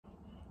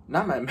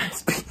Not my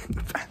mess being in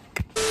the back.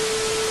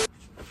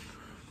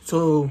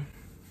 So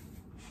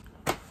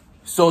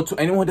to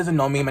anyone who doesn't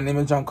know me, my name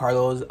is John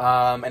Carlos, and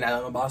I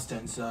live in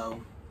Boston,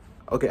 so.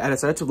 Okay, I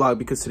decided to vlog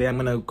because today I'm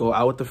gonna go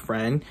out with a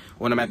friend,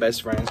 one of my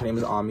best friends. Her name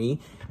is Ami,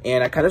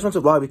 and I kind of just want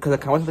to vlog because I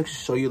kind of want to like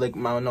show you like,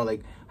 I don't know,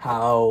 like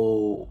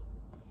how.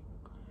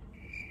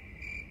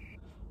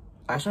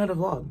 I just wanted to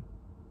vlog.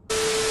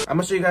 I'm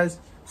gonna show you guys.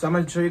 So I'm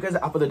gonna show you guys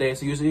the outfit of the day.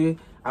 So usually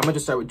I'm gonna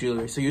just start with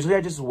jewelry. So usually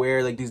I just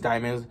wear like these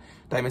diamond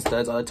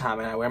studs all the time,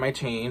 and I wear my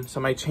chain. So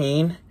my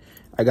chain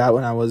I got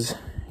when I was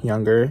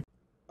younger.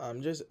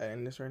 I'm just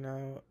editing this right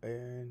now,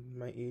 and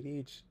my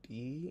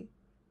ADHD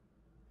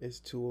is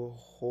to a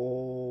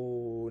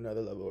whole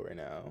nother level right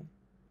now.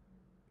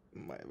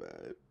 My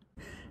bad.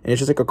 And it's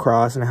just like a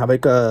cross, and I have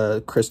like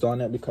a crystal on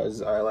it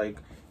because I like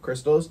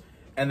crystals.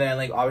 And then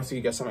like obviously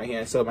you guess on my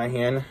hand. So my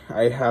hand,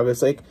 I have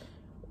this like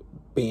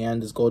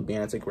band, this gold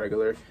band. It's like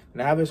regular,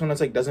 and I have this one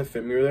that's like doesn't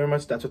fit me really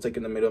much. That's what's like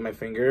in the middle of my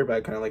finger, but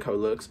I kind of like how it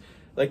looks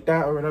like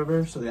that or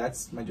whatever. So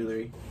that's my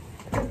jewelry.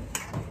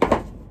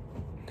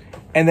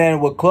 And then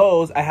with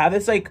clothes, I have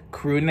this like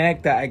crew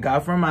neck that I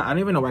got from I don't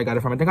even know where I got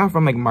it from. I think I got it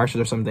from like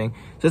Marshalls or something.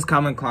 So it's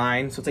Calvin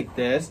Klein. So it's like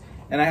this.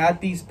 And I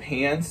had these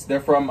pants. They're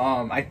from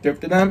I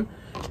thrifted them.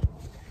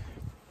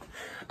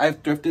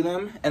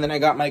 And then I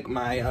got like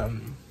my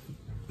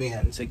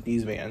Vans, like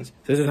these Vans.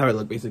 So this is how I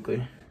look basically.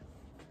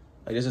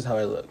 Like this is how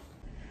I look.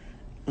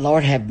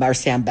 Lord have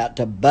mercy, I'm about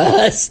to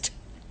bust.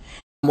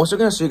 I'm also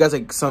gonna show you guys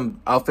like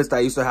some outfits that I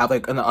used to have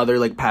like in the other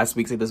like past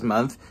weeks like this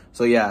month.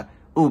 So yeah.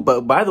 Ooh,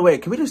 but by the way,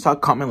 can we just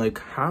comment like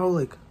how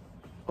like,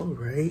 all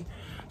right.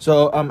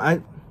 So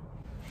I'm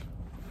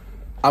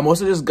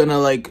also just gonna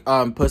like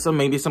put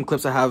maybe some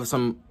clips. I have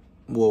some.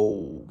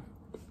 Whoa.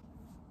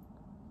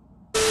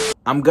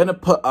 I'm gonna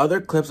put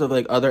other clips of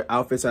like other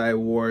outfits that I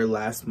wore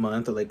last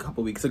month or like a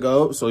couple weeks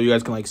ago, so you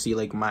guys can like see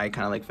like my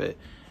kind of like fit.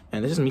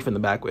 And this is me from the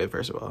back way,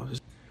 first of all.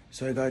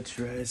 So I got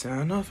dressed. I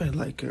don't know if I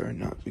like it or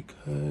not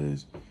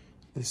because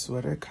this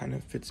sweater kind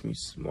of fits me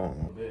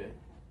small. This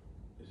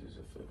is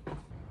a fit.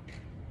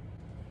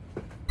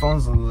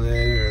 Phone's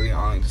literally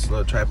on this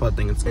little tripod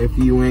thing. It's if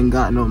you ain't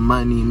got no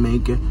money,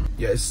 make it.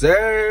 Yes,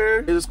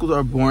 sir. The schools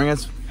are boring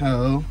as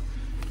hell.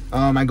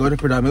 I go to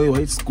predominantly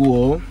white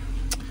school,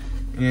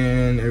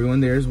 and everyone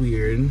there is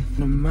weird.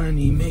 No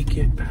money, make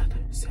it, brother.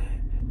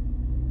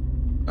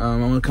 I'm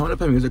gonna come up and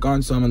put music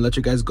on, so I'm gonna let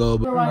you guys go.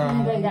 But we're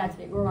watching Big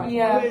Gatsby. We're watching.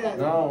 Yeah.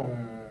 No.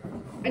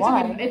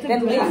 Why? It's a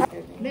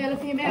male or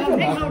female.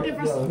 Makes no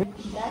difference.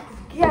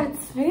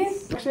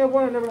 Gatsby. Actually,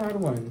 I never had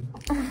one.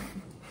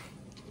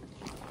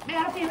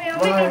 Male or female.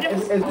 Makes no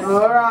difference. It's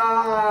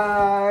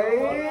alright.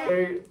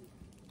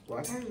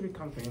 Why can't I just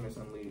become famous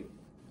and leave?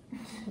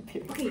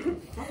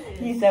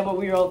 He said what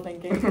we were all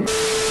thinking. You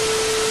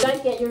guys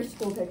get your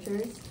school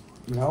pictures?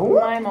 No.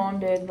 My mom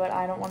did, but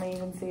I don't want to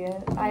even see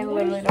it. I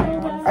literally don't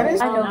even want to see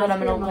it. I know that I'm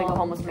gonna look like a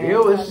homeless man.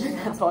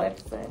 That's all I have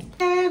to say.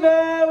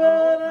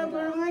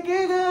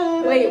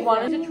 Wait,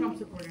 one is a Trump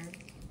supporter.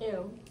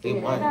 Ew.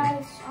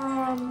 Guys,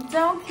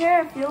 don't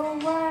care if you're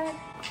white.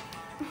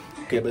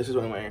 Okay, but this is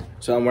what I'm wearing.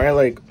 So I'm wearing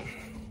like,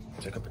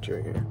 take a picture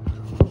right here.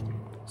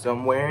 So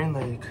I'm wearing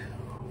like,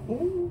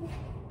 ooh.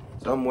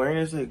 So I'm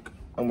wearing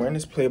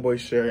this Playboy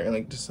shirt and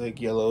like this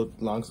like yellow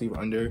long sleeve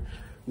under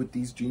with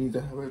these jeans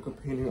that have like a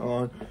painting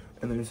on,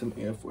 and then some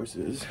Air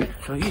Forces.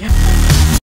 So yeah.